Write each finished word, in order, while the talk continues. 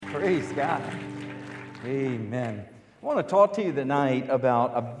Praise God. Amen. I want to talk to you tonight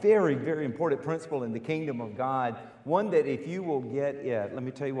about a very, very important principle in the kingdom of God. One that if you will get it, let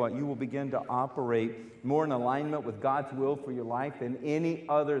me tell you what, you will begin to operate more in alignment with God's will for your life than any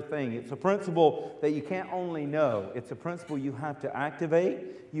other thing. It's a principle that you can't only know. It's a principle you have to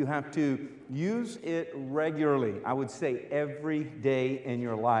activate. You have to use it regularly. I would say every day in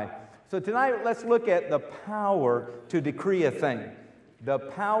your life. So tonight, let's look at the power to decree a thing. The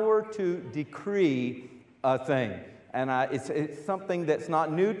power to decree a thing. And it's something that's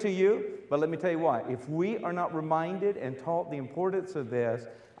not new to you, but let me tell you what, if we are not reminded and taught the importance of this,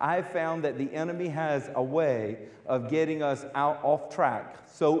 I've found that the enemy has a way of getting us off track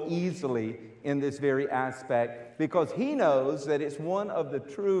so easily in this very aspect, because he knows that it's one of the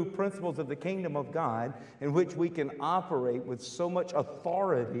true principles of the kingdom of God in which we can operate with so much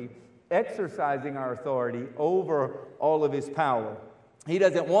authority, exercising our authority over all of his power. He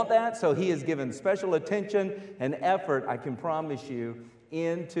doesn't want that, so he has given special attention and effort, I can promise you,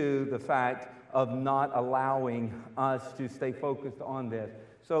 into the fact of not allowing us to stay focused on this.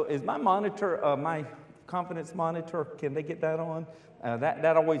 So is my monitor, my confidence monitor, can they get that on?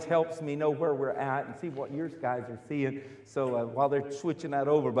 That always helps me know where we're at and see what your guys are seeing. So while they're switching that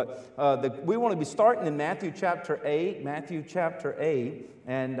over. But we want to be starting in Matthew chapter 8,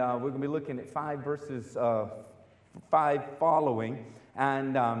 and we're going to be looking at 5 verses 5 following.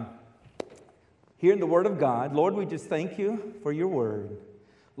 And hearing the word of God. Lord, we just thank you for your word.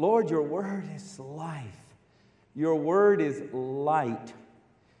 Lord, your word is life. Your word is light.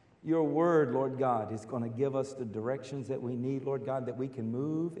 Your word, Lord God, is going to give us the directions that we need, Lord God, that we can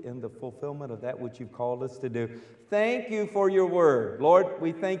move in the fulfillment of that which you've called us to do. Thank you for your word. Lord,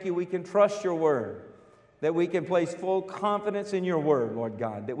 we thank you we can trust your word, that we can place full confidence in your word, Lord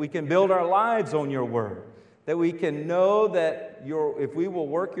God, that we can build our lives on your word, that we can know that if we will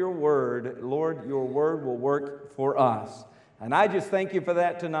work your word, Lord, your word will work for us. And I just thank you for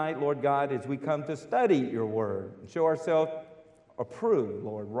that tonight, Lord God, as we come to study your word and show ourselves approved,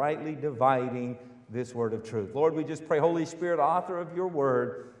 Lord, rightly dividing this word of truth. Lord, we just pray, Holy Spirit, author of your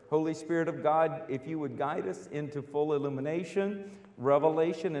word, Holy Spirit of God, if you would guide us into full illumination,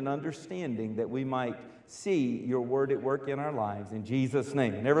 revelation, and understanding, that we might see your word at work in our lives. In Jesus'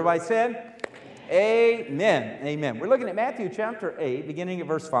 name. And everybody said, amen. Amen. We're looking at Matthew chapter 8, beginning at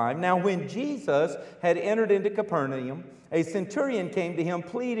verse 5. Now, when Jesus had entered into Capernaum, a centurion came to him,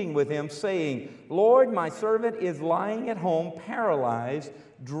 pleading with him, saying, Lord, my servant is lying at home, paralyzed,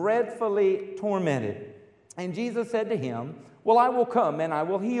 dreadfully tormented. And Jesus said to him, well, I will come and I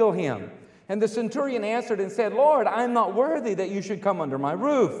will heal him. And the centurion answered and said, Lord, I am not worthy that you should come under my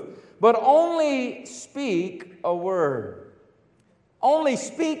roof, but only speak a word. Only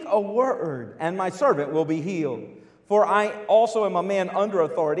speak a word, and my servant will be healed. For I also am a man under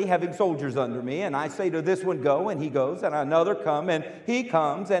authority, having soldiers under me. And I say to this one, go, and he goes, and another, come, and he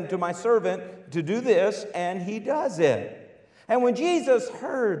comes, and to my servant to do this, and he does it. And when Jesus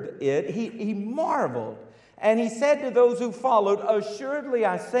heard it, he marveled. And he said to those who followed, assuredly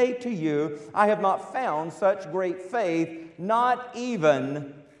I say to you, I have not found such great faith, not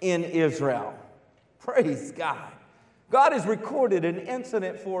even in Israel. Praise God. God has recorded an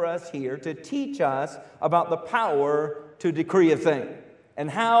incident for us here to teach us about the power to decree a thing and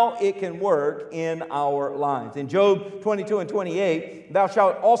how it can work in our lives. In Job 22 and 28, thou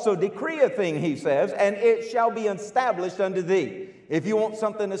shalt also decree a thing, he says, and it shall be established unto thee. If you want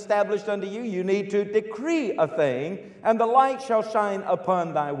something established unto you, you need to decree a thing, and the light shall shine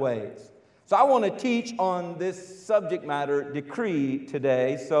upon thy ways. So I want to teach on this subject matter, decree,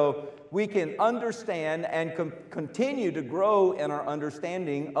 today, so we can understand and continue to grow in our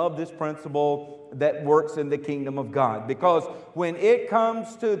understanding of this principle that works in the kingdom of God. Because when it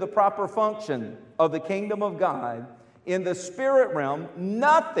comes to the proper function of the kingdom of God, in the spirit realm,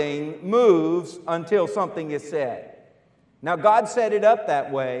 nothing moves until something is said. Now, God set it up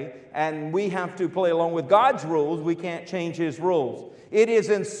that way, and we have to play along with God's rules. We can't change His rules. It is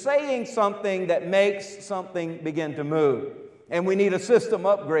in saying something that makes something begin to move. And we need a system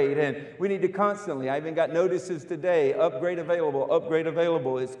upgrade, and we need to constantly, I even got notices today, upgrade available, upgrade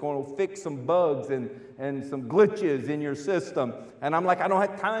available. It's going to fix some bugs and some glitches in your system. And I'm like, I don't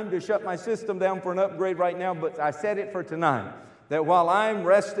have time to shut my system down for an upgrade right now, but I said it for tonight, that while I'm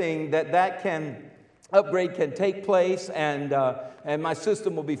resting, that can upgrade can take place, and my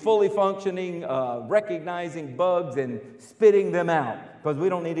system will be fully functioning, recognizing bugs and spitting them out, because we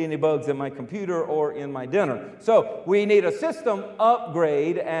don't need any bugs in my computer or in my dinner. So we need a system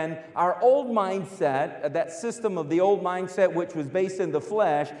upgrade, and our old mindset, that system of the old mindset which was based in the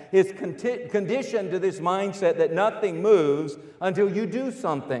flesh, is conditioned to this mindset that nothing moves until you do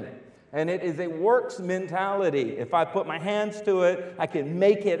something. And it is a works mentality. If I put my hands to it, I can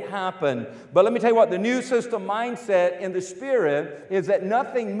make it happen. But let me tell you what, the new system mindset in the Spirit is that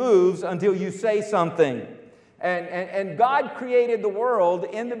nothing moves until you say something. And God created the world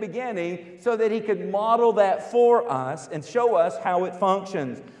in the beginning so that He could model that for us and show us how it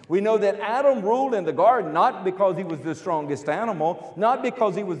functions. We know that Adam ruled in the garden not because he was the strongest animal, not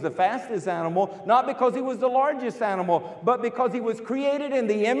because he was the fastest animal, not because he was the largest animal, but because he was created in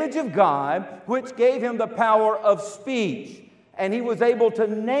the image of God, which gave him the power of speech. And he was able to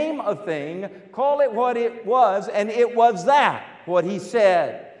name a thing, call it what it was, and it was that, what he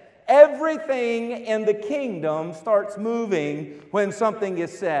said. Everything in the kingdom starts moving when something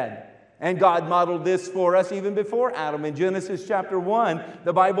is said. And God modeled this for us even before Adam. In Genesis chapter 1,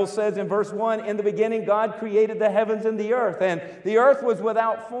 the Bible says in verse 1, in the beginning God created the heavens and the earth. And the earth was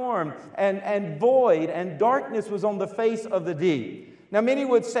without form and void, and darkness was on the face of the deep. Now many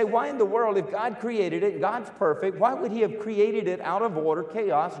would say, why in the world, if God created it, God's perfect, why would He have created it out of order,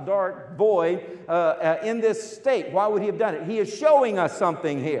 chaos, dark, void, in this state? Why would He have done it? He is showing us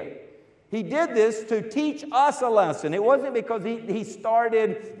something here. He did this to teach us a lesson. It wasn't because he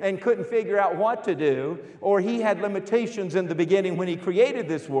started and couldn't figure out what to do, or he had limitations in the beginning when He created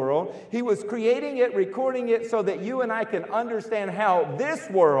this world. He was creating it, recording it, so that you and I can understand how this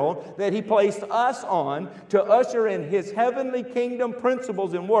world that He placed us on to usher in His heavenly kingdom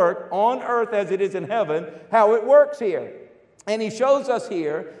principles and work on earth as it is in heaven, how it works here. And He shows us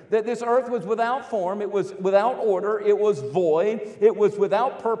here that this earth was without form, it was without order, it was void, it was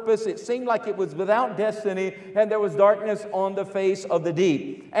without purpose, it seemed like it was without destiny, and there was darkness on the face of the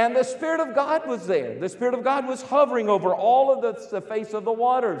deep. And the Spirit of God was there. The Spirit of God was hovering over all of the face of the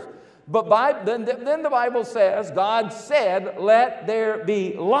waters. But then the Bible says, God said, let there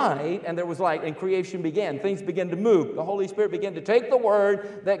be light, and there was light, and creation began. Things began to move. The Holy Spirit began to take the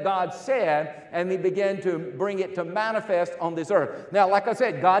word that God said, and He began to bring it to manifest on this earth. Now, like I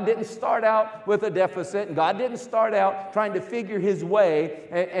said, God didn't start out with a deficit, and God didn't start out trying to figure His way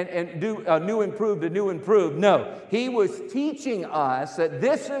and do a new improved. No, He was teaching us that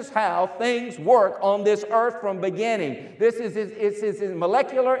this is how things work on this earth from beginning. This is it's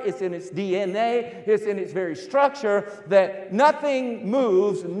molecular, it's in its DNA, it's in its very structure, that nothing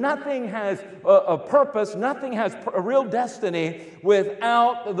moves, nothing has a purpose, nothing has a real destiny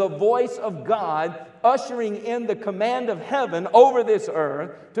without the voice of God ushering in the command of heaven over this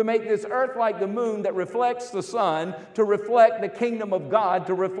earth to make this earth like the moon that reflects the sun, to reflect the kingdom of God,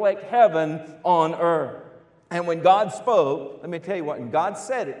 to reflect heaven on earth. And when God spoke, let me tell you what, when God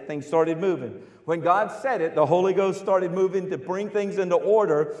said it, things started moving. When God said it, the Holy Ghost started moving to bring things into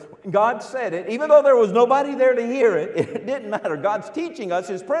order. When God said it, even though there was nobody there to hear it, it didn't matter. God's teaching us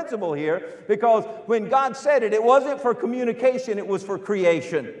His principle here, because when God said it, it wasn't for communication, it was for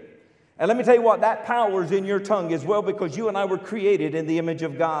creation. And let me tell you what, that power is in your tongue as well, because you and I were created in the image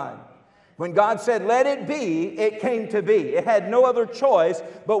of God. When God said, let it be, it came to be. It had no other choice,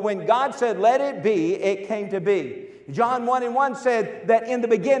 but when God said, let it be, it came to be. John 1:1 said that in the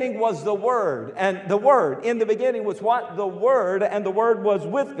beginning was the Word. And the Word, in the beginning was what? The Word, and the Word was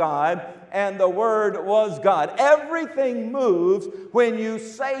with God, and the Word was God. Everything moves when you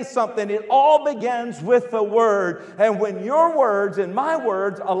say something. It all begins with the Word. And when your words and my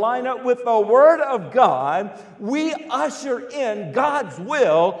words align up with the Word of God, we usher in God's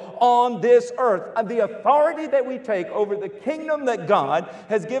will on this earth. And the authority that we take over the kingdom that God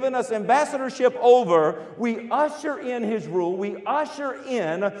has given us ambassadorship over, we usher in His rule, we usher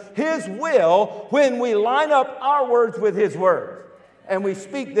in His will when we line up our words with His words. And we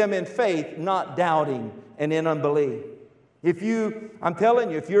speak them in faith, not doubting and in unbelief. I'm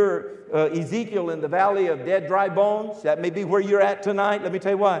telling you, if you're Ezekiel in the valley of dead, dry bones, that may be where you're at tonight. Let me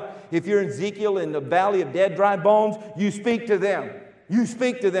tell you what, if you're Ezekiel in the valley of dead, dry bones, you speak to them. You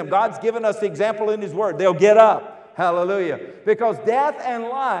speak to them. God's given us the example in His Word. They'll get up. Hallelujah. Because death and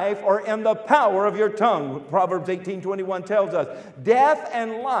life are in the power of your tongue. Proverbs 18:21 tells us, death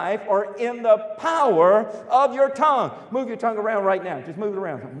and life are in the power of your tongue. Move your tongue around right now. Just move it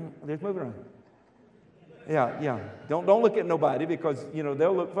around. Just move it around. Yeah. Don't look at nobody, because,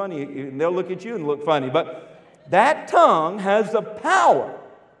 they'll look funny, and they'll look at you and look funny. But that tongue has the power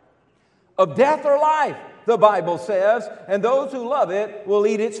of death or life, the Bible says, and those who love it will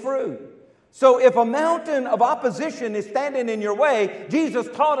eat its fruit. So if a mountain of opposition is standing in your way, Jesus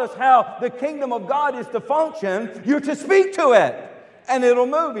taught us how the kingdom of God is to function. You're to speak to it, and it'll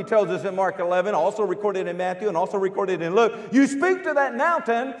move. He tells us in Mark 11, also recorded in Matthew and also recorded in Luke. You speak to that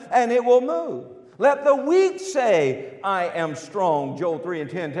mountain, and it will move. Let the weak say, I am strong. Joel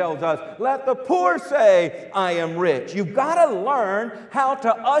 3:10 tells us, let the poor say, I am rich. You've got to learn how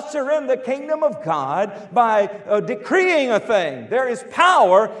to usher in the kingdom of God by decreeing a thing. There is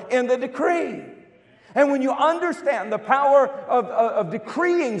power in the decree. And when you understand the power of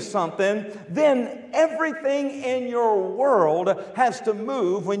decreeing something, then everything in your world has to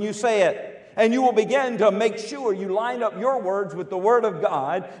move when you say it. And you will begin to make sure you line up your words with the Word of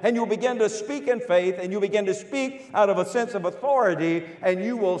God, and you'll begin to speak in faith, and you'll begin to speak out of a sense of authority, and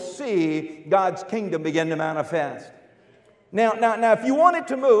you will see God's kingdom begin to manifest. Now, if you want it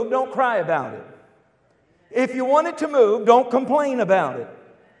to move, don't cry about it. If you want it to move, don't complain about it.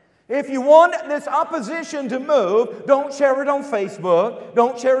 If you want this opposition to move, don't share it on Facebook.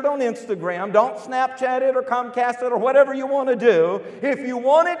 Don't share it on Instagram. Don't Snapchat it or Comcast it or whatever you want to do. If you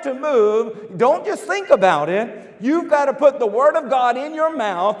want it to move, don't just think about it. You've got to put the Word of God in your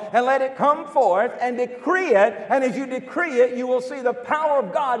mouth and let it come forth and decree it. And as you decree it, you will see the power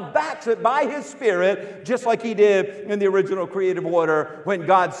of God backs it by His Spirit, just like He did in the original creative order when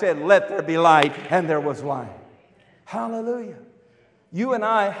God said, let there be light, and there was light. Hallelujah. You and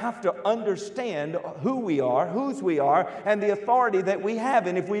I have to understand who we are, whose we are, and the authority that we have.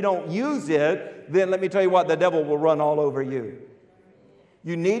 And if we don't use it, then let me tell you what, the devil will run all over you.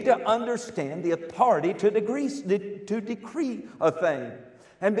 You need to understand the authority to decree a thing.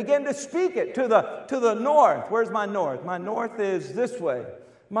 And begin to speak it to the north. Where's my north? My north is this way.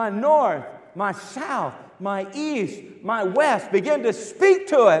 My north, my south, my east, my west. Begin to speak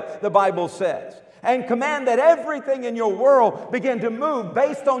to it, the Bible says. And command that everything in your world begin to move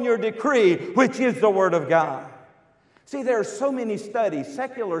based on your decree, which is the Word of God. See, there are so many studies,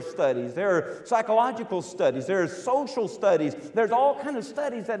 secular studies, there are psychological studies, there are social studies, there's all kinds of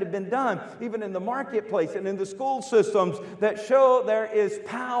studies that have been done, even in the marketplace and in the school systems, that show there is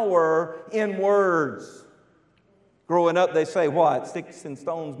power in words. Growing up, they say, what? Sticks and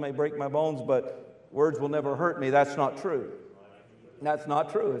stones may break my bones, but words will never hurt me. That's not true. That's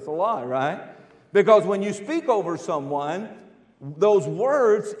not true. It's a lie, right? Because when you speak over someone, those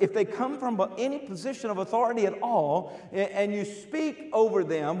words, if they come from any position of authority at all, and you speak over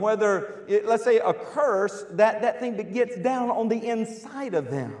them, whether, let's say, a curse, that thing gets down on the inside of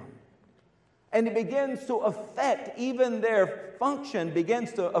them. And it begins to affect even their function,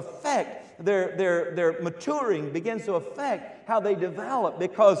 begins to affect their maturing, begins to affect how they develop,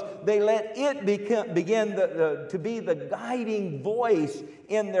 because they let it begin to be the guiding voice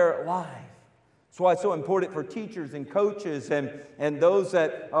in their life. That's why it's so important for teachers and coaches and those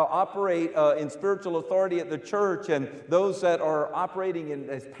that operate in spiritual authority at the church, and those that are operating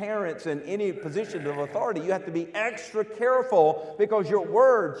as parents in any position of authority. You have to be extra careful, because your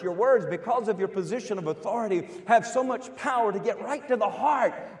words, because of your position of authority, have so much power to get right to the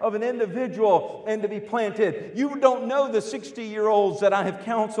heart of an individual and to be planted. You don't know the 60-year-olds that I have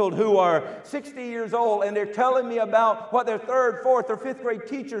counseled who are 60 years old, and they're telling me about what their 3rd, 4th, or 5th grade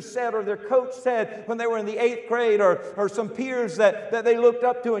teacher said, or their coach said when they were in the 8th grade, or some peers that they looked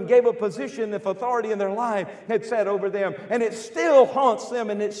up to and gave a position of authority in their life had said over them. And it still haunts them,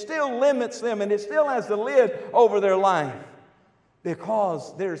 and it still limits them, and it still has the lid over their life,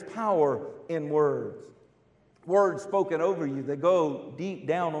 because there's power in words. Words spoken over you, they go deep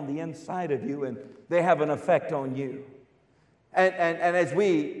down on the inside of you, and they have an effect on you. And as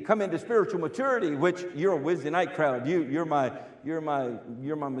we come into spiritual maturity, which you're a Wednesday night crowd, you're my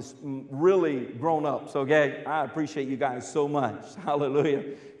really grown ups, okay? I appreciate you guys so much.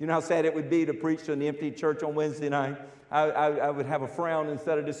 Hallelujah. You know how sad it would be to preach to an empty church on Wednesday night? I would have a frown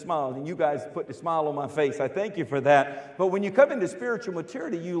instead of the smile, and you guys put the smile on my face. I thank you for that. But when you come into spiritual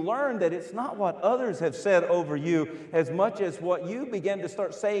maturity, you learn that it's not what others have said over you as much as what you begin to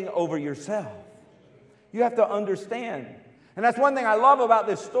start saying over yourself. You have to understand. And that's one thing I love about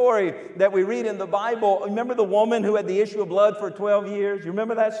this story that we read in the Bible. Remember the woman who had the issue of blood for 12 years? You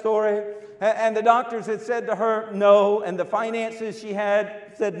remember that story? And the doctors had said to her, no. And the finances she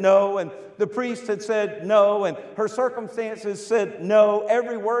had said no. And the priest had said no. And her circumstances said no.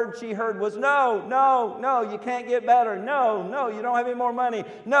 Every word she heard was no, no, no, you can't get better. No, no, you don't have any more money.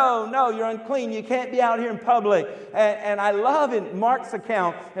 No, no, you're unclean. You can't be out here in public. And I love in Mark's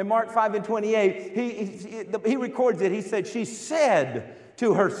account, in Mark 5:28, he records it. He said, she said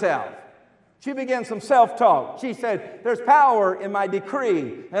to herself. She began some self-talk. She said, there's power in my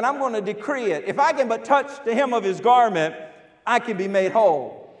decree, and I'm going to decree it. If I can but touch the hem of his garment, I can be made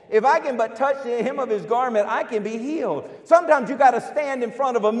whole. If I can but touch the hem of his garment, I can be healed. Sometimes you got to stand in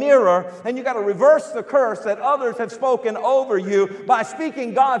front of a mirror and you got to reverse the curse that others have spoken over you by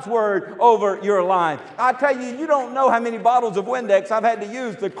speaking God's word over your life. I tell you, you don't know how many bottles of Windex I've had to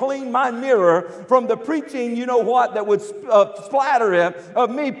use to clean my mirror from the preaching, you know what, that would splatter it,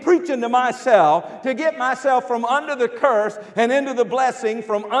 of me preaching to myself, to get myself from under the curse and into the blessing,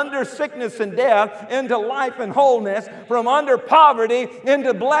 from under sickness and death into life and wholeness, from under poverty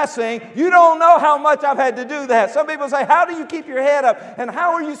into blessing. You don't know how much I've had to do that. Some people say, how do you keep your head up? And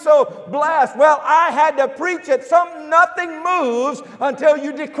how are you so blessed? Well, I had to preach it. Nothing moves until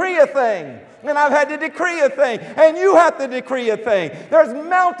you decree a thing. And I've had to decree a thing. And you have to decree a thing. There's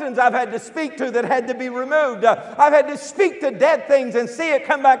mountains I've had to speak to that had to be removed. I've had to speak to dead things and see it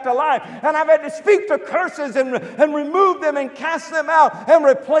come back to life. And I've had to speak to curses and remove them and cast them out and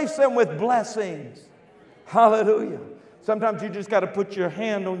replace them with blessings. Hallelujah. Sometimes you just got to put your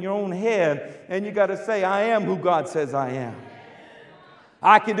hand on your own head and you got to say, I am who God says I am.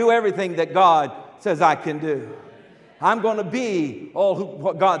 I can do everything that God says I can do. I'm going to be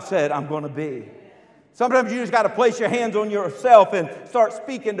what God said I'm going to be. Sometimes you just got to place your hands on yourself and start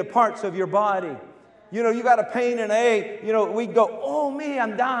speaking to parts of your body. You know, you got a pain and ache. You know, we go, oh, me,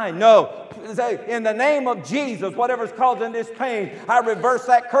 I'm dying. No. Say, in the name of Jesus, whatever's causing this pain, I reverse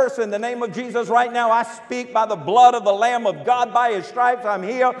that curse in the name of Jesus right now. I speak by the blood of the Lamb of God. By His stripes, I'm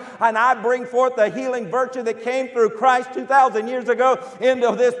healed. And I bring forth the healing virtue that came through Christ 2,000 years ago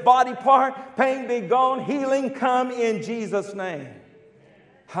into this body part. Pain be gone. Healing come in Jesus' name.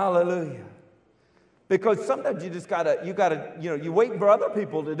 Hallelujah. Because sometimes you just you wait for other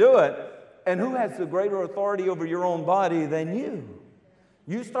people to do it. And who has the greater authority over your own body than you?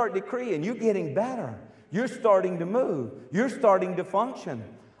 You start decreeing. You're getting better. You're starting to move. You're starting to function.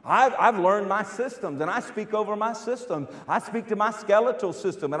 I've learned my systems, and I speak over my system. I speak to my skeletal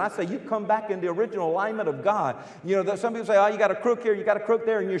system, and I say, you come back in the original alignment of God. You know, some people say, oh, you got a crook here, you got a crook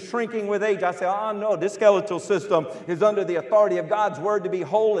there, and you're shrinking with age. I say, oh, no, this skeletal system is under the authority of God's word to be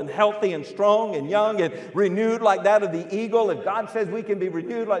whole and healthy and strong and young and renewed like that of the eagle. If God says we can be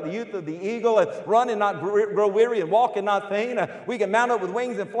renewed like the youth of the eagle and run and not grow weary and walk and not faint, we can mount up with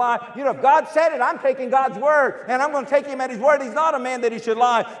wings and fly. You know, if God said it, I'm taking God's word, and I'm going to take Him at His word. He's not a man that He should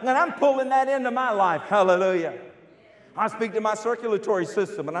lie. And I'm pulling that into my life. Hallelujah. I speak to my circulatory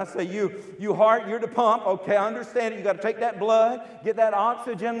system and I say, you heart, you're the pump. Okay, I understand it. You got to take that blood, get that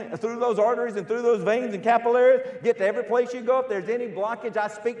oxygen through those arteries and through those veins and capillaries, get to every place you go. If there's any blockage, I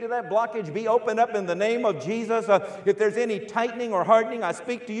speak to that blockage. Be opened up in the name of Jesus. If there's any tightening or hardening, I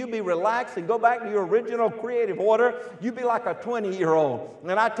speak to you. Be relaxed and go back to your original creative order. You be like a 20-year-old.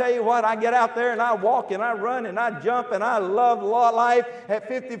 And I tell you what, I get out there and I walk and I run and I jump and I love life at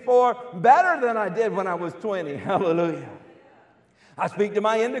 54 better than I did when I was 20. Hallelujah. I speak to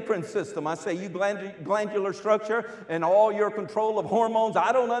my endocrine system. I say, you glandular structure and all your control of hormones,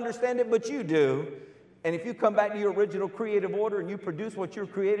 I don't understand it, but you do. And if you come back to your original creative order and you produce what you're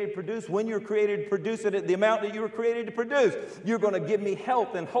created to produce, when you're created to produce it at the amount that you were created to produce, you're going to give me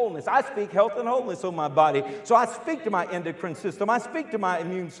health and wholeness. I speak health and wholeness on my body. So I speak to my endocrine system. I speak to my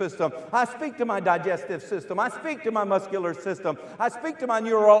immune system. I speak to my digestive system. I speak to my muscular system. I speak to my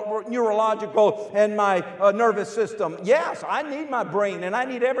neurological and my nervous system. Yes, I need my brain and I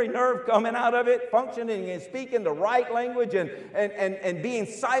need every nerve coming out of it, functioning and speaking the right language and being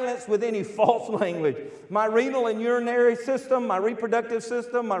silenced with any false language. My renal and urinary system, my reproductive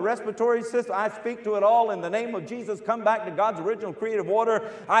system, my respiratory system, I speak to it all in the name of Jesus. Come back to God's original creative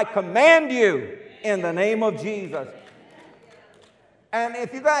order. I command you in the name of Jesus. And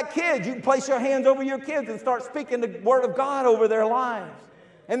if you got kids, you can place your hands over your kids and start speaking the word of God over their lives.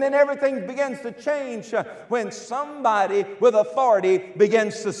 And then everything begins to change when somebody with authority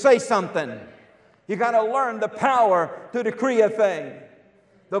begins to say something. You got to learn the power to decree a thing.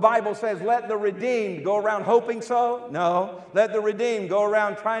 The Bible says, let the redeemed go around hoping so. No. Let the redeemed go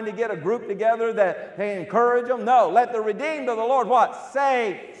around trying to get a group together that they encourage them. No. Let the redeemed of the Lord what?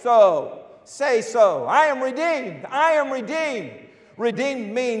 Say so. Say so. I am redeemed. I am redeemed.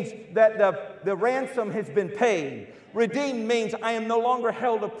 Redeemed means that the ransom has been paid. Redeemed means I am no longer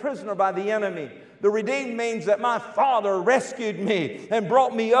held a prisoner by the enemy. The redeemed means that my Father rescued me and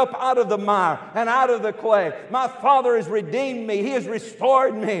brought me up out of the mire and out of the clay. My Father has redeemed me. He has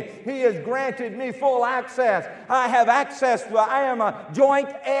restored me. He has granted me full access. I have access to, I am a joint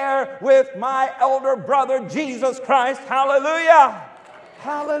heir with my elder brother, Jesus Christ. Hallelujah.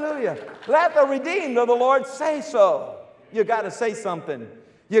 Hallelujah. Let the redeemed of the Lord say so. You got to say something.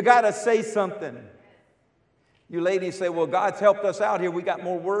 You got to say something. You ladies say, well, God's helped us out here. We got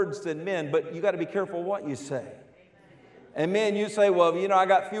more words than men, but you got to be careful what you say. And men, you say, well, I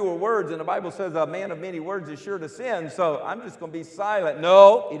got fewer words, and the Bible says a man of many words is sure to sin, so I'm just going to be silent.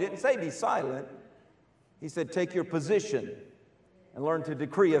 No, he didn't say be silent. He said take your position and learn to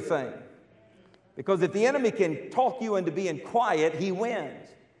decree a thing. Because if the enemy can talk you into being quiet, he wins.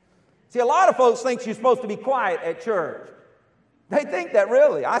 See, a lot of folks think you're supposed to be quiet at church. They think that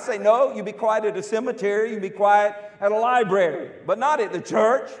really. I say, no, you be quiet at a cemetery, you be quiet at a library, but not at the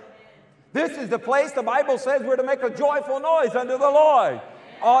church. This is the place the Bible says we're to make a joyful noise unto the Lord.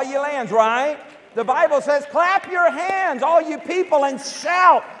 All ye lands, right? The Bible says, clap your hands, all you people, and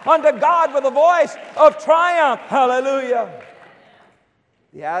shout unto God with a voice of triumph. Hallelujah.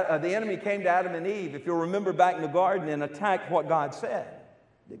 The enemy came to Adam and Eve, if you'll remember back in the garden, and attacked what God said.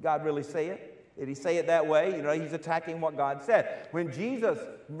 Did God really say it? Did he say it that way? He's attacking what God said. When Jesus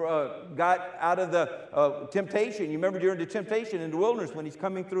got out of the temptation, you remember during the temptation in the wilderness when he's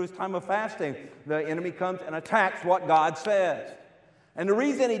coming through his time of fasting, the enemy comes and attacks what God says. And the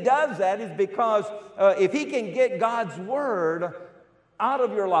reason he does that is because if he can get God's word out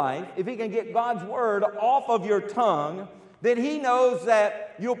of your life, if he can get God's word off of your tongue, then he knows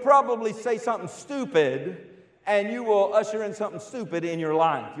that you'll probably say something stupid, and you will usher in something stupid in your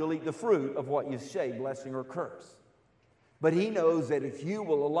life. You'll eat the fruit of what you say, blessing or curse. But he knows that if you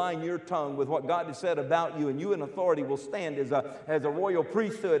will align your tongue with what God has said about you, and you in authority will stand as a royal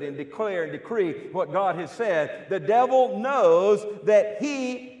priesthood and declare and decree what God has said, the devil knows that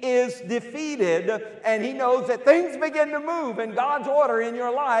he is defeated, and he knows that things begin to move in God's order in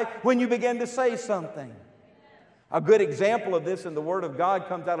your life when you begin to say something. A good example of this in the Word of God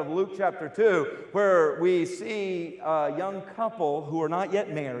comes out of Luke chapter 2, where we see a young couple who are not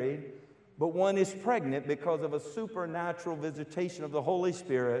yet married, but one is pregnant because of a supernatural visitation of the Holy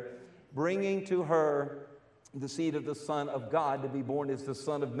Spirit, bringing to her the seed of the Son of God to be born as the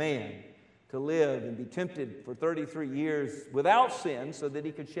Son of Man, to live and be tempted for 33 years without sin so that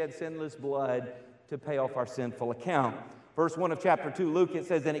he could shed sinless blood to pay off our sinful account. Verse 1 of chapter 2, Luke, it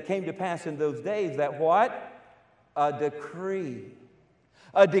says, and it came to pass in those days that what? A decree.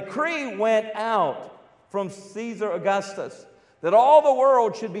 A decree went out from Caesar Augustus that all the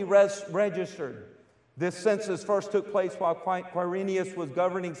world should be registered. This census first took place while Quirinius was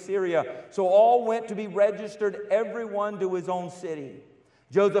governing Syria. So all went to be registered, everyone to his own city.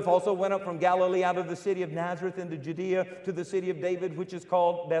 Joseph also went up from Galilee out of the city of Nazareth into Judea to the city of David, which is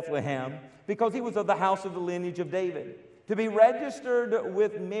called Bethlehem, because he was of the house of the lineage of David, to be registered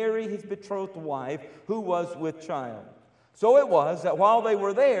with Mary, his betrothed wife, who was with child. So it was that while they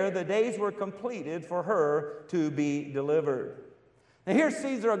were there, the days were completed for her to be delivered. Now here's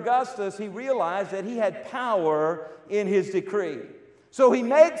Caesar Augustus. He realized that he had power in his decree. So he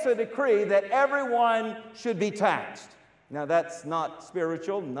makes a decree that everyone should be taxed. Now that's not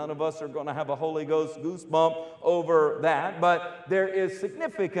spiritual. None of us are going to have a Holy Ghost goosebump over that. But there is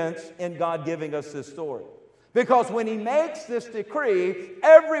significance in God giving us this story. Because when he makes this decree,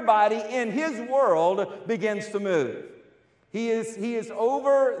 everybody in his world begins to move. He is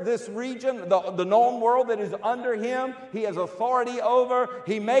over this region, the known world that is under him. He has authority over.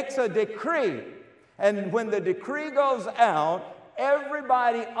 He makes a decree. And when the decree goes out,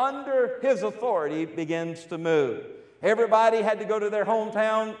 everybody under his authority begins to move. Everybody had to go to their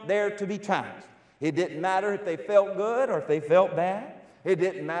hometown there to be taxed. It didn't matter if they felt good or if they felt bad. It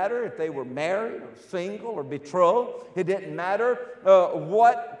didn't matter if they were married or single or betrothed. It didn't matter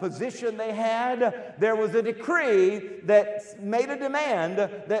what position they had. There was a decree that made a demand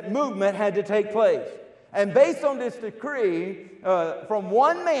that movement had to take place. And based on this decree, from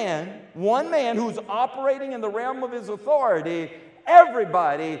one man who's operating in the realm of his authority,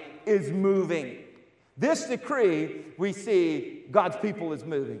 everybody is moving. This decree, we see God's people is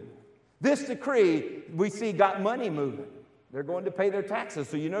moving. This decree, we see got money moving. They're going to pay their taxes,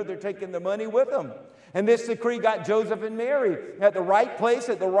 so you know they're taking the money with them. And this decree got Joseph and Mary at the right place,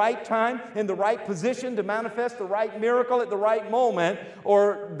 at the right time, in the right position to manifest the right miracle at the right moment.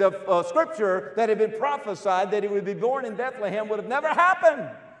 Or the scripture that had been prophesied that he would be born in Bethlehem would have never happened.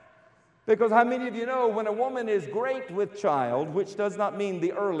 Because how many of you know when a woman is great with child, which does not mean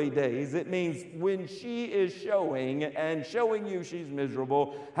the early days, it means when she is showing and showing you she's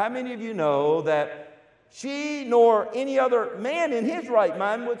miserable, how many of you know that she nor any other man in his right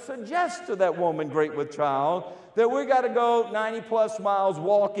mind would suggest to that woman great with child that we got to go 90 plus miles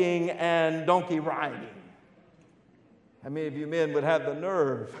walking and donkey riding? How many of you men would have the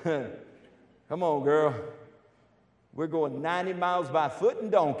nerve? Come on, girl. We're going 90 miles by foot and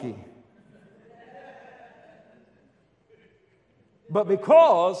donkey. But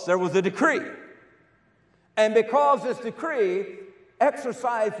because there was a decree, and because this decree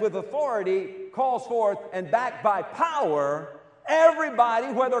exercised with authority, calls forth and backed by power, everybody,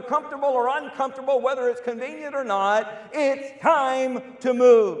 whether comfortable or uncomfortable, whether it's convenient or not, it's time to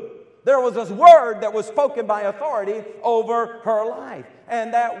move. There was this word that was spoken by authority over her life.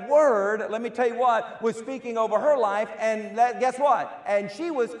 And that word, let me tell you what, was speaking over her life. And guess what? And she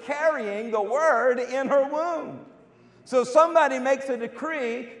was carrying the word in her womb. So somebody makes a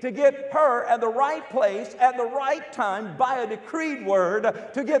decree to get her at the right place, at the right time, by a decreed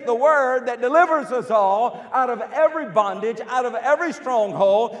word, to get the word that delivers us all out of every bondage, out of every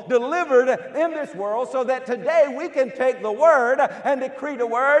stronghold, delivered in this world, so that today we can take the word and decree the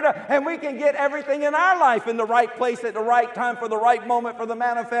word, and we can get everything in our life in the right place, at the right time, for the right moment, for the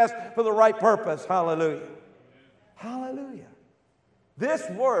manifest, for the right purpose. Hallelujah. Hallelujah. This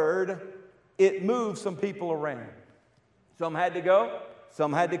word, it moves some people around. Some had to go,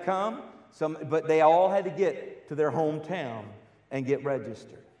 some had to come, but they all had to get to their hometown and get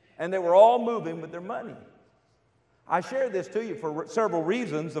registered. And they were all moving with their money. I share this to you for several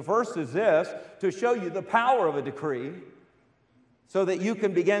reasons. The first is this, to show you the power of a decree, so that you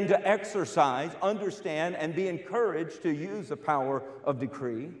can begin to exercise, understand, and be encouraged to use the power of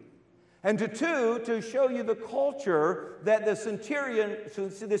decree. And to show you the culture that the centurion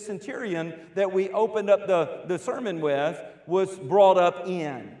that we opened up the sermon with was brought up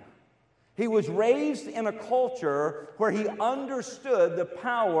in. He was raised in a culture where he understood the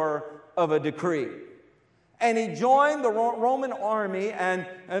power of a decree. And he joined the Roman army, and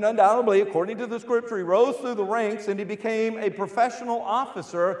undoubtedly, according to the scripture, he rose through the ranks and he became a professional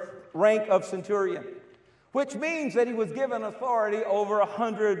officer, rank of centurion. Which means that he was given authority over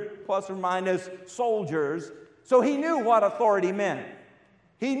 100 plus or minus soldiers. So he knew what authority meant.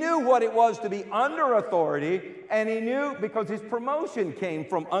 He knew what it was to be under authority, and he knew, because his promotion came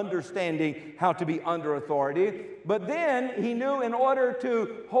from understanding how to be under authority. But then he knew, in order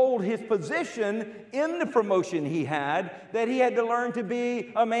to hold his position in the promotion he had, that he had to learn to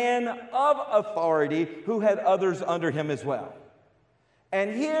be a man of authority who had others under him as well.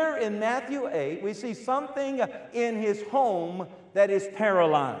 And here in Matthew 8, we see something in his home that is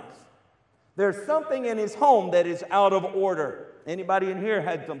paralyzed. There's something in his home that is out of order. Anybody in here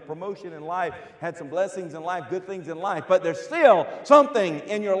had some promotion in life, had some blessings in life, good things in life, but there's still something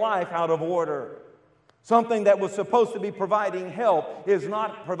in your life out of order. Something that was supposed to be providing help is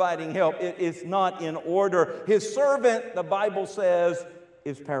not providing help. It is not in order. His servant, the Bible says,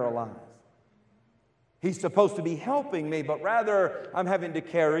 is paralyzed. He's supposed to be helping me, but rather I'm having to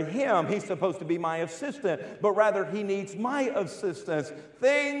carry him. He's supposed to be my assistant, but rather he needs my assistance.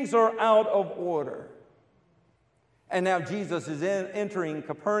 Things are out of order. And now Jesus is entering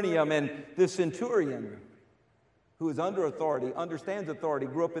Capernaum, and this centurion, who is under authority, understands authority,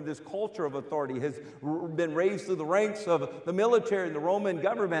 grew up in this culture of authority, has been raised through the ranks of the military and the Roman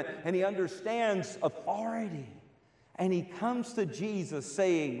government, and he understands authority. And he comes to Jesus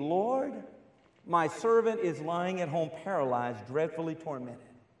saying, Lord, my servant is lying at home paralyzed, dreadfully tormented.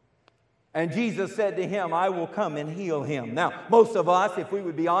 And Jesus said to him, I will come and heal him. Now, most of us, if we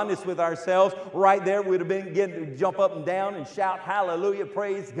would be honest with ourselves, right there we would have been getting to jump up and down and shout, hallelujah,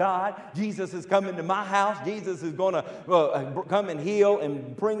 praise God. Jesus is coming to my house. Jesus is going to come and heal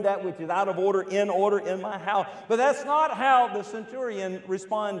and bring that which is out of order in my house. But that's not how the centurion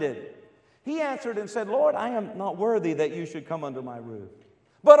responded. He answered and said, Lord, I am not worthy that you should come under my roof.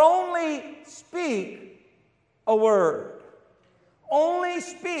 But only speak a word. Only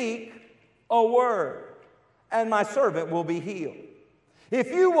speak a word, and my servant will be healed.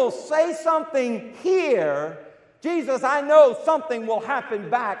 If you will say something here, Jesus, I know something will happen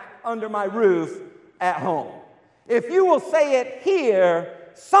back under my roof at home. If you will say it here,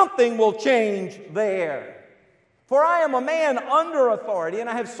 something will change there. For I am a man under authority, and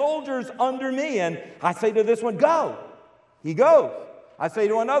I have soldiers under me, and I say to this one, go. He goes. I say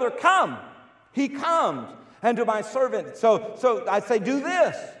to another, come. He comes. And to my servant, so I say, do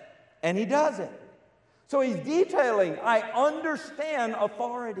this. And he does it. So he's detailing, I understand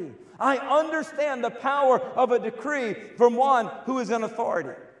authority. I understand the power of a decree from one who is in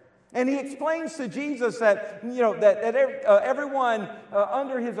authority. And he explains to Jesus that, everyone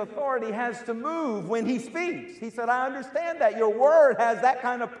under his authority has to move when he speaks. He said, I understand that. Your word has that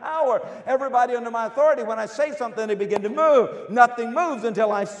kind of power. Everybody under my authority, when I say something, they begin to move. Nothing moves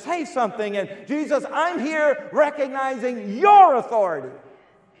until I say something. And Jesus, I'm here recognizing your authority.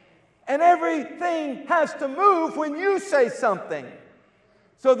 And everything has to move when you say something.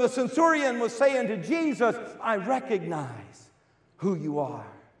 So the centurion was saying to Jesus, I recognize who you are.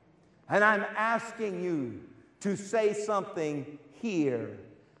 And I'm asking you to say something here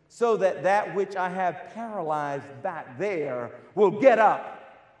so that which I have paralyzed back there will get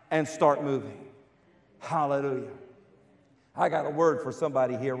up and start moving. Hallelujah. I got a word for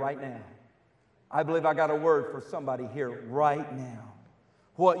somebody here right now. I believe I got a word for somebody here right now.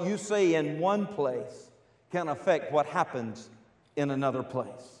 What you say in one place can affect what happens in another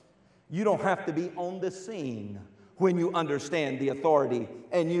place. You don't have to be on the scene when you understand the authority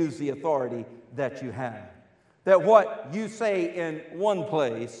and use the authority that you have. That what you say in one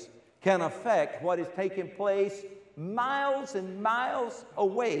place can affect what is taking place miles and miles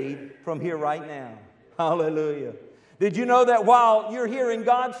away from here right now. Hallelujah. Did you know that while you're here in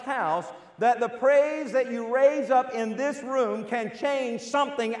God's house, that the praise that you raise up in this room can change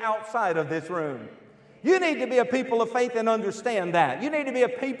something outside of this room? You need to be a people of faith and understand that. You need to be a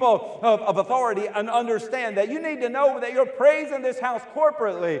people of authority and understand that. You need to know that your praise in this house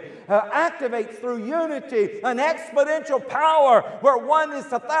corporately activates through unity an exponential power where 1 is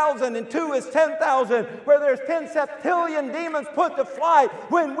 1,000 and 2 is 10,000, where there's 10 septillion demons put to flight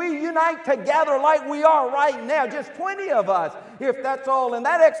when we unite together like we are right now, just 20 of us. If that's all and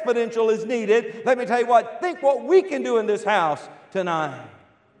that exponential is needed, let me tell you what, think what we can do in this house tonight.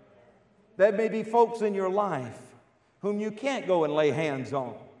 There may be folks in your life whom you can't go and lay hands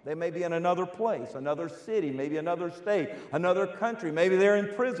on. They may be in another place, another city, maybe another state, another country. Maybe they're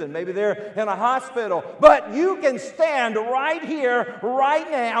in prison. Maybe they're in a hospital. But you can stand right here,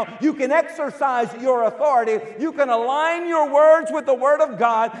 right now. You can exercise your authority. You can align your words with the Word of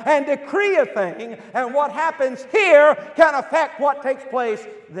God and decree a thing. And what happens here can affect what takes place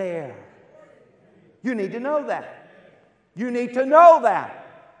there. You need to know that. You need to know that.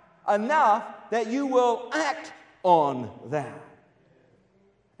 Enough that you will act on that.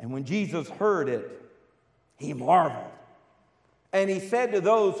 And when Jesus heard it, he marveled. And he said to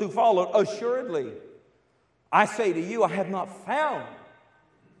those who followed, assuredly, I say to you, I have not found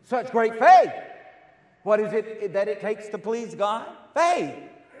such great faith. What is it that it takes to please God? Faith.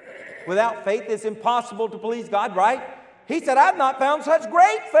 Without faith, it's impossible to please God, right? He said, I've not found such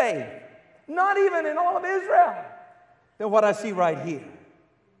great faith, not even in all of Israel, than what I see right here.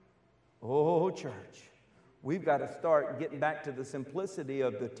 Oh, church, we've got to start getting back to the simplicity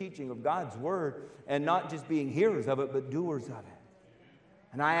of the teaching of God's Word and not just being hearers of it, but doers of it.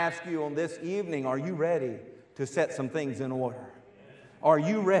 And I ask you on this evening, are you ready to set some things in order? Are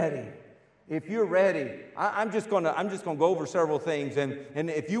you ready? If you're ready, I'm just going to go over several things. And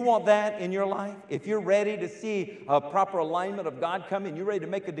if you want that in your life, if you're ready to see a proper alignment of God coming, you're ready to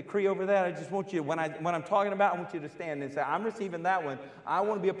make a decree over that, I just want you, when I'm talking about, I want you to stand and say, I'm receiving that one. I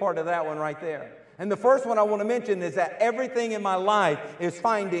want to be a part of that one right there. And the first one I want to mention is that everything in my life is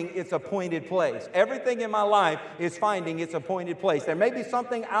finding its appointed place. Everything in my life is finding its appointed place. There may be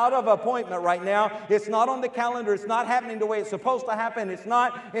something out of appointment right now. It's not on the calendar. It's not happening the way it's supposed to happen. It's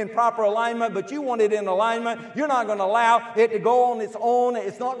not in proper alignment, but you want it in alignment. You're not going to allow it to go on its own.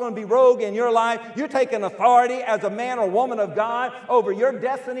 It's not going to be rogue in your life. You're taking authority as a man or woman of God over your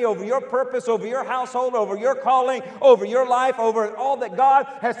destiny, over your purpose, over your household, over your calling, over your life, over all that God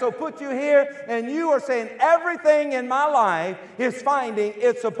has so put you here. And you are saying everything in my life is finding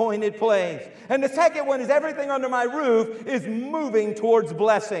its appointed place. And the second one is everything under my roof is moving towards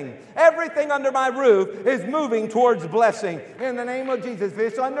blessing. Everything under my roof is moving towards blessing. In the name of Jesus, if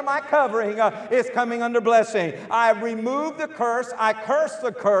it's under my covering, it's coming under blessing. I remove the curse, I curse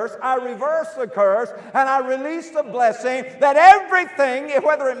the curse, I reverse the curse, and I release the blessing that everything,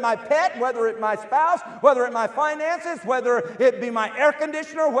 whether it's my pet, whether it's my spouse, whether it's my finances, whether it be my air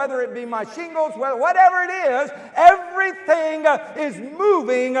conditioner, whether it be my shingles, whatever it is, everything is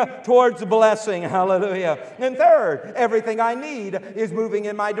moving towards blessing. Hallelujah. And third, everything I need is moving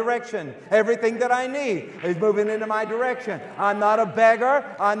in my direction. Everything that I need is moving into my direction. I'm not a beggar.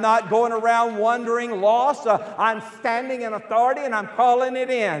 I'm not going around wandering lost. I'm standing in authority and I'm calling it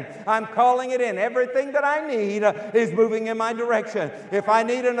in. I'm calling it in. Everything that I need is moving in my direction. If I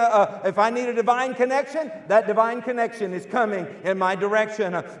need a divine connection, that divine connection is coming in my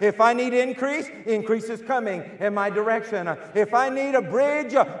direction. If I need increase is coming in my direction. If I need a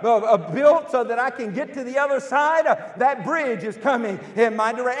bridge built so that I can get to the other side, that bridge is coming in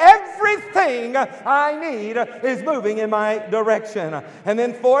my direction. Everything I need is moving in my direction. And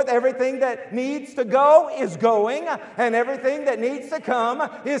then fourth, everything that needs to go is going, and everything that needs to come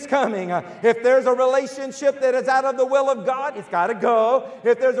is coming. If there's a relationship that is out of the will of God, it's got to go.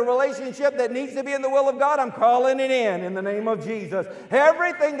 If there's a relationship that needs to be in the will of God, I'm calling it in the name of Jesus.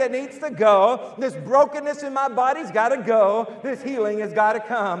 Everything that needs to go go. This brokenness in my body's got to go. This healing has got to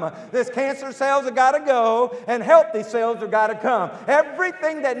come. This cancer cells have got to go, and healthy cells have got to come.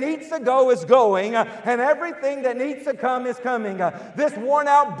 Everything that needs to go is going, and everything that needs to come is coming. This worn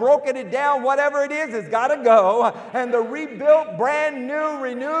out, broken it down, whatever it is, has got to go, and the rebuilt, brand new,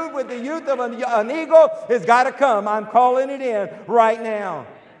 renewed with the youth of an eagle has got to come. I'm calling it in right now.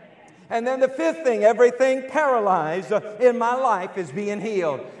 And then the fifth thing, everything paralyzed in my life is being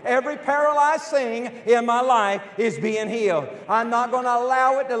healed. Every paralyzed thing in my life is being healed. I'm not going to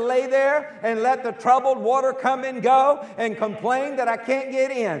allow it to lay there and let the troubled water come and go and complain that I can't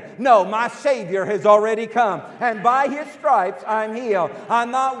get in. No, my Savior has already come. And by His stripes, I'm healed.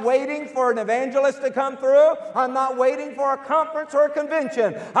 I'm not waiting for an evangelist to come through. I'm not waiting for a conference or a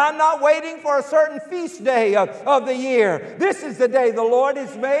convention. I'm not waiting for a certain feast day of the year. This is the day the Lord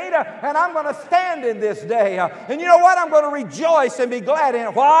has made. And I'm going to stand in this day. And you know what? I'm going to rejoice and be glad in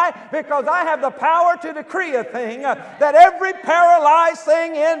it. Why? Because I have the power to decree a thing that every paralyzed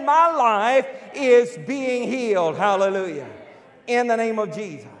thing in my life is being healed. Hallelujah. In the name of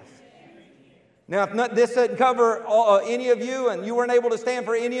Jesus. Now, if this didn't cover any of you and you weren't able to stand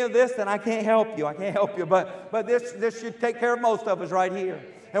for any of this, then I can't help you. I can't help you. But this should take care of most of us right here.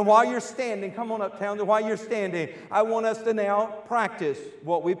 And while you're standing, come on up, Townsend. While you're standing, I want us to now practice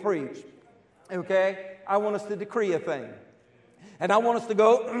what we preach. Okay? I want us to decree a thing. And I want us to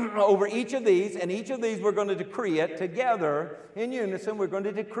go over each of these, and each of these we're going to decree it together in unison. We're going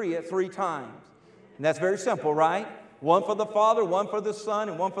to decree it 3 times. And that's very simple, right? One for the Father, one for the Son,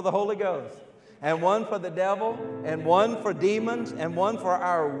 and one for the Holy Ghost. And one for the devil, and one for demons, and one for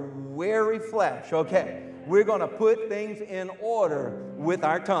our weary flesh. Okay? We're going to put things in order with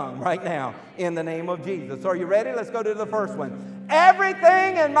our tongue right now in the name of Jesus. So are you ready? Let's go to the first one.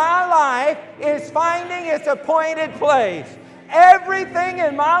 Everything in my life is finding its appointed place. Everything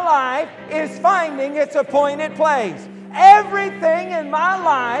in my life is finding its appointed place. Everything in my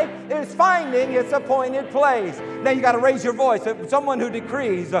life is finding its appointed place. Now you got to raise your voice. Someone who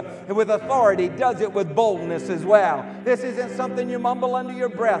decrees with authority does it with boldness as well. This isn't something you mumble under your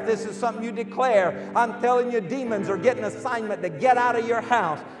breath. This is something you declare. I'm telling you, demons are getting assignment to get out of your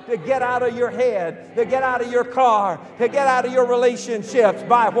house, to get out of your head, to get out of your car, to get out of your relationships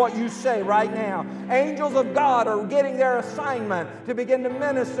by what you say right now. Angels of God are getting their assignment to begin to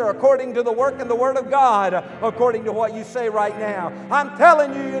minister according to the work and the Word of God, according to what you say right now. I'm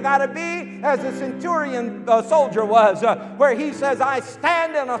telling you, you got to be as the centurion soldier was, where he says, I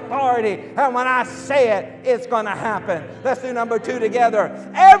stand in authority, and when I say it, it's going to happen. Let's do number 2 together.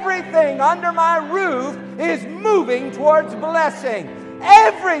 Everything under my roof is moving towards blessing.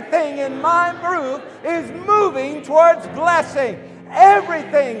 Everything in my roof is moving towards blessing.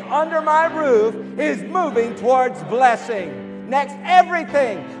 Everything under my roof is moving towards blessing. Next,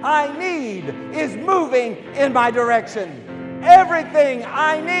 everything I need is moving in my direction. Everything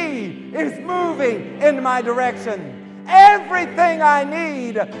I need is moving in my direction. Everything I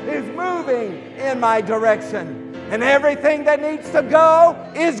need is moving in my direction. And everything that needs to go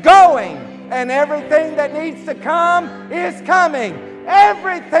is going. And everything that needs to come is coming.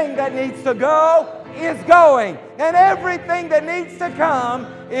 Everything that needs to go is going, and everything that needs to come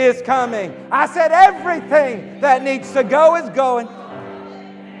is coming. I said everything that needs to go is going,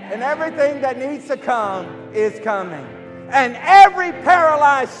 and everything that needs to come is coming. And every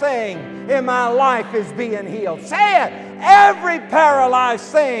paralyzed thing in my life is being healed. Say it! Every paralyzed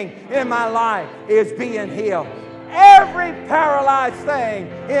thing in my life is being healed. Every paralyzed thing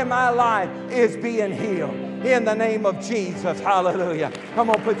in my life is being healed. In the name of Jesus. Hallelujah. Come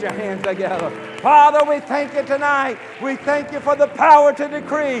on, put your hands together. Father, we thank you tonight. We thank you for the power to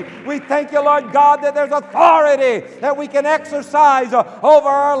decree. We thank you, Lord God, that there's authority that we can exercise over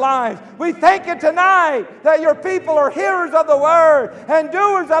our lives. We thank you tonight that your people are hearers of the word and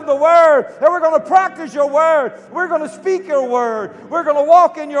doers of the word. That we're going to practice your word. We're going to speak your word. We're going to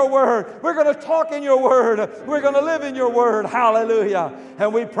walk in your word. We're going to talk in your word. We're going to live in your word. Hallelujah.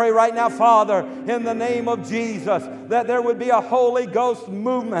 And we pray right now, Father, in the name of Jesus, that there would be a Holy Ghost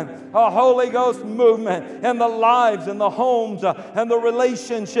movement, in the lives and the homes and the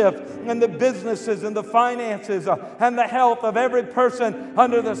relationships and the businesses and the finances and the health of every person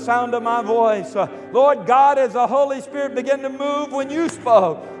under the sound of my voice. Lord God, as the Holy Spirit began to move when you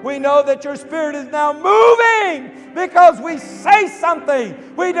spoke, we know that your Spirit is now moving because we say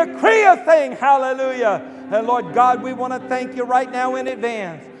something. We decree a thing. Hallelujah. And Lord God, we want to thank you right now in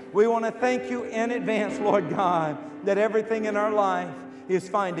advance. We want to thank you in advance, Lord God, that everything in our life is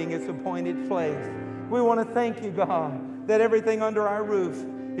finding its appointed place. We want to thank you, God, that everything under our roof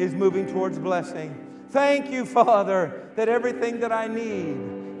is moving towards blessing. Thank you, Father, that everything that I need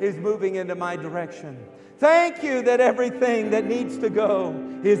is moving into my direction. Thank you that everything that needs to go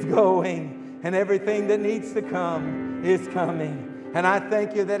is going, and everything that needs to come is coming. And I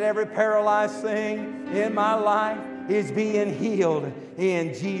thank you that every paralyzed thing in my life is being healed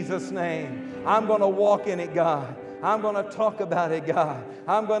in Jesus' name. I'm going to walk in it, God. I'm going to talk about it, God.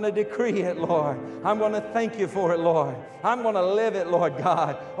 I'm going to decree it, Lord. I'm going to thank you for it, Lord. I'm going to live it, Lord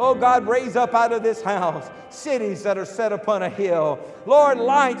God. Oh, God, raise up out of this house cities that are set upon a hill. Lord,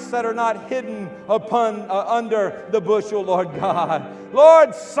 lights that are not hidden upon under the bushel, Lord God.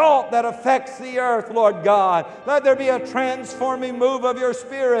 Lord, salt that affects the earth, Lord God. Let there be a transforming move of your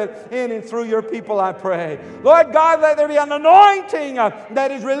Spirit in and through your people, I pray. Lord God, let there be an anointing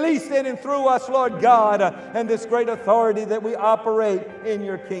that is released in and through us, Lord God, and this great authority that we operate in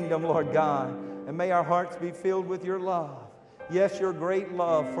your kingdom, Lord God. And may our hearts be filled with your love. Yes, your great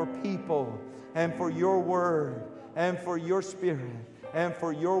love for people and for your word and for your Spirit and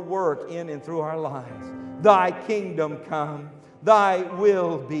for your work in and through our lives. Thy kingdom come. Thy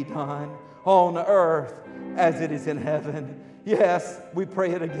will be done on earth as it is in heaven. Yes, we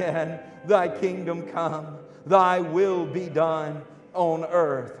pray it again. Thy kingdom come. Thy will be done on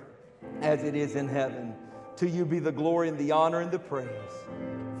earth as it is in heaven. To you be the glory and the honor and the praise.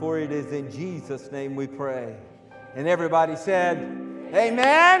 For it is in Jesus' name we pray. And everybody said,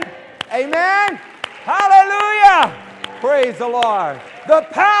 amen, amen, hallelujah. Praise the Lord. The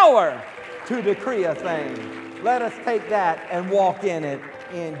power to decree a thing. Let us take that and walk in it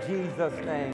in Jesus' name.